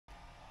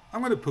I'm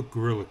going to put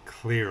Gorilla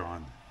Clear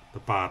on the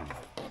bottom.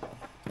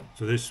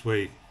 So this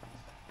way,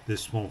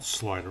 this won't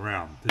slide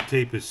around. The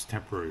tape is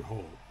temporary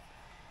hold.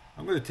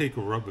 I'm going to take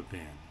a rubber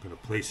band. I'm going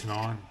to place it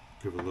on,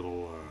 give a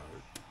little,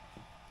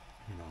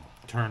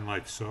 turn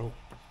like so,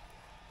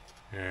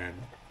 and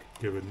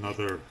give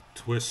another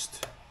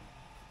twist,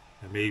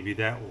 and maybe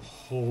that will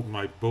hold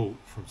my boat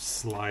from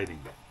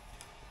sliding.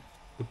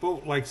 The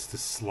boat likes to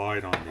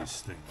slide on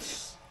these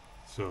things.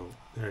 So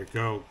there you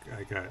go.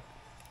 I got,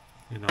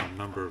 a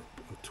number of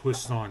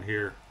twists on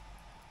here.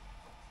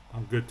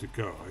 I'm good to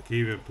go. I can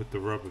even put the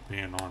rubber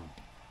band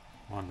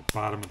on the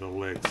bottom of the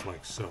legs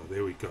like so.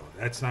 There we go.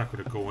 That's not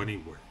going to go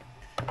anywhere.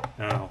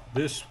 Now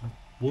this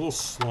will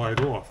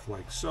slide off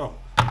like so.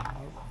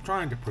 I'm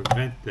trying to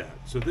prevent that.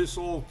 So this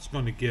all is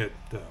going to get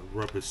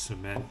rubber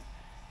cement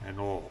and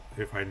all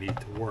if I need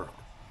to work.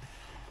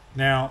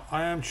 Now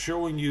I am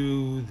showing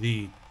you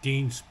the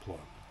Dean's plug.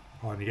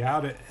 On the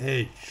outer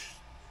edge,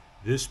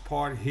 this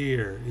part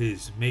here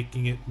is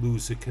making it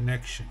lose a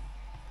connection.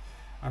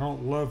 I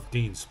don't love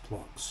Dean's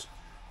plugs.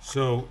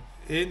 So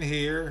in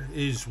here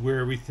is where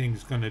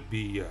everything's going to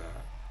be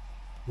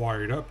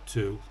wired up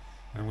to.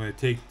 I'm going to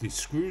take the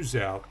screws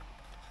out,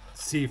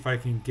 see if I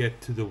can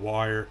get to the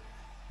wire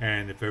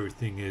and if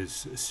everything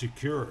is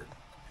secured.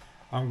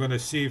 I'm going to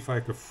see if I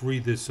could free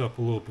this up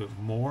a little bit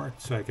more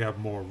so I can have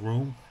more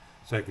room,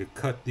 so I could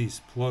cut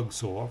these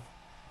plugs off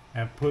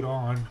and put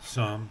on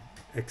some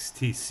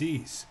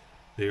XTCs.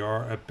 They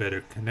are a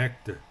better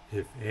connector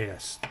if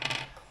asked.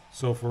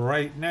 So for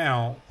right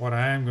now, what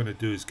I am going to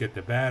do is get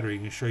the battery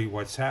and show you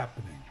what's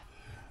happening.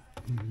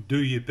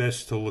 Do your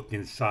best to look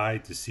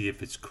inside to see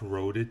if it's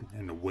corroded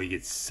and the way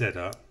it's set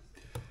up.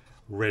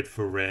 Red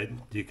for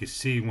red. You can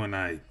see when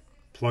I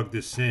plug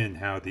this in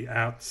how the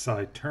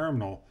outside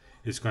terminal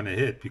is going to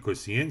hit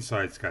because the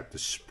inside's got the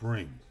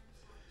spring.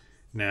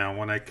 Now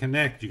when I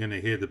connect, you're going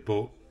to hear the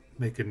boat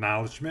make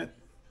acknowledgement,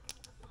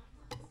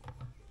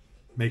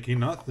 making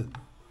nothing.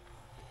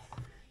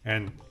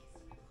 And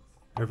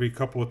every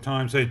couple of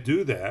times I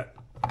do that,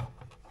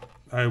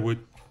 I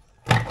would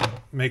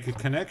make a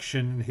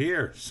connection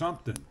here,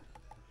 something.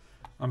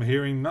 I'm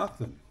hearing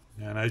nothing.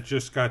 And I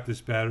just got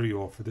this battery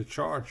off of the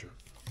charger.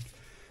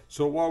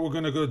 So what we're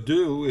going to go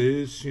do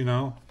is, give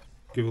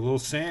a little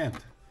sand.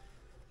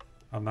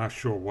 I'm not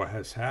sure what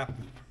has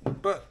happened,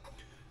 but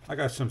I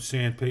got some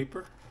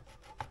sandpaper.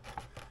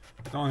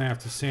 Don't have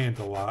to sand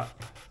a lot.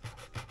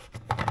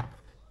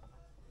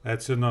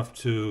 That's enough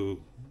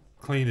to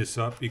clean this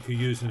up. You could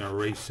use an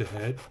eraser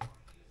head.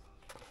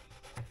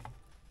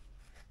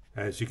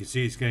 As you can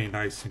see, it's getting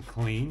nice and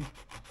clean.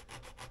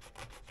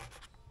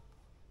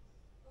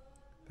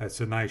 That's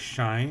a nice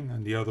shine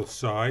on the other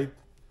side.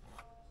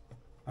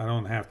 I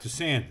don't have to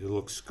sand. It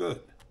looks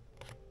good.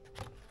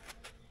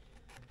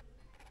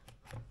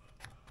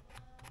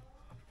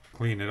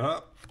 Clean it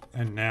up,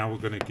 and now we're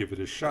going to give it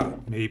a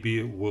shot. Maybe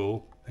it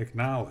will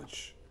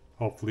acknowledge.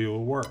 Hopefully it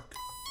will work.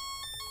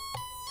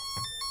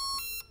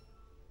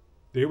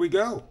 There we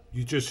go.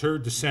 You just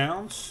heard the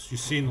sounds.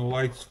 You've seen the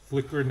lights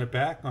flicker in the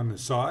back on the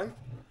side.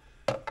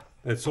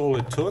 That's all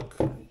it took.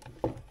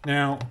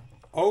 Now,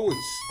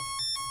 always,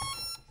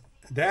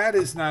 that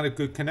is not a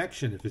good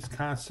connection if it's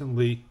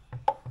constantly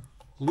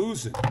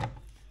losing.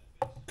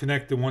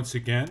 Connect it once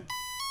again.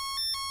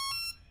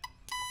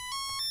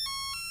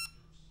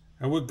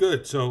 And we're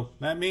good. So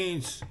that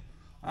means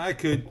I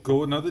could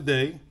go another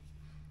day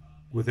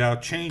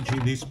without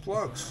changing these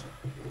plugs.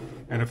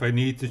 And if I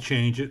need to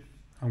change it,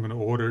 I'm going to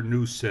order a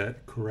new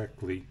set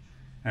correctly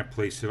and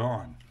place it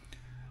on.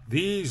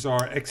 These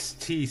are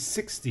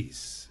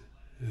XT60s.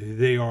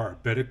 They are a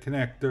better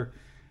connector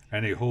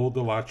and they hold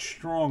a lot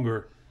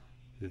stronger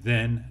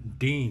than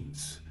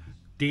Deans.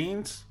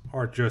 Deans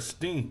are just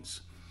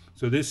Deans.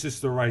 So this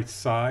is the right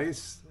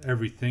size,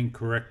 everything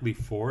correctly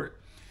for it,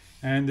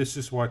 and this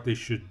is what they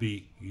should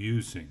be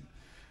using.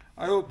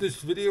 I hope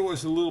this video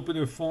was a little bit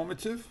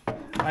informative.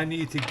 I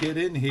need to get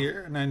in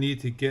here and I need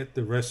to get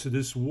the rest of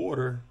this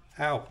water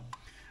out.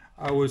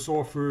 I was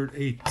offered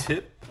a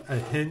tip, a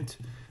hint,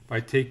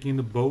 by taking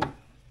the boat,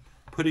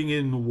 putting it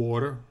in the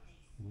water,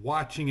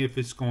 watching if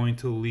it's going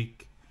to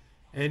leak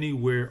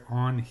anywhere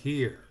on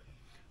here,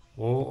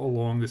 all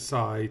along the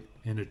side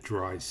in a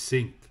dry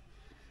sink.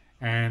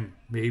 And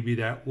maybe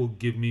that will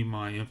give me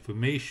my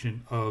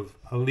information of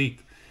a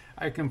leak.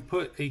 I can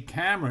put a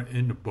camera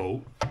in the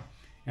boat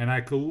and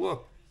I could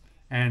look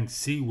and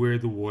see where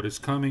the water's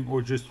coming,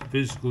 or just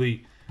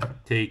physically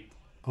take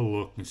a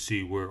look and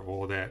see where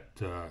all that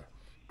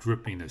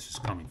drippiness is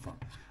coming from.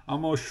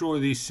 I'm most sure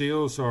these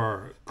seals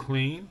are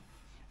clean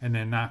and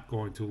they're not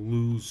going to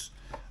lose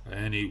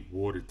any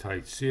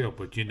watertight seal,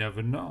 but you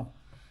never know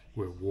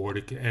where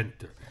water can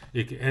enter.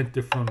 It can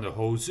enter from the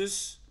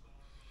hoses,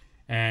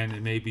 and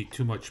it may be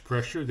too much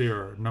pressure. There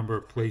are a number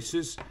of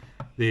places.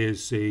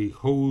 There's a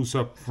hose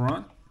up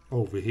front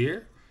over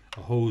here,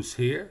 a hose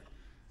here,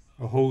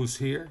 a hose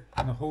here,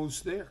 and a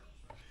hose there.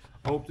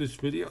 I hope this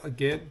video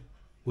again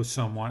was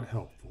somewhat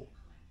helpful.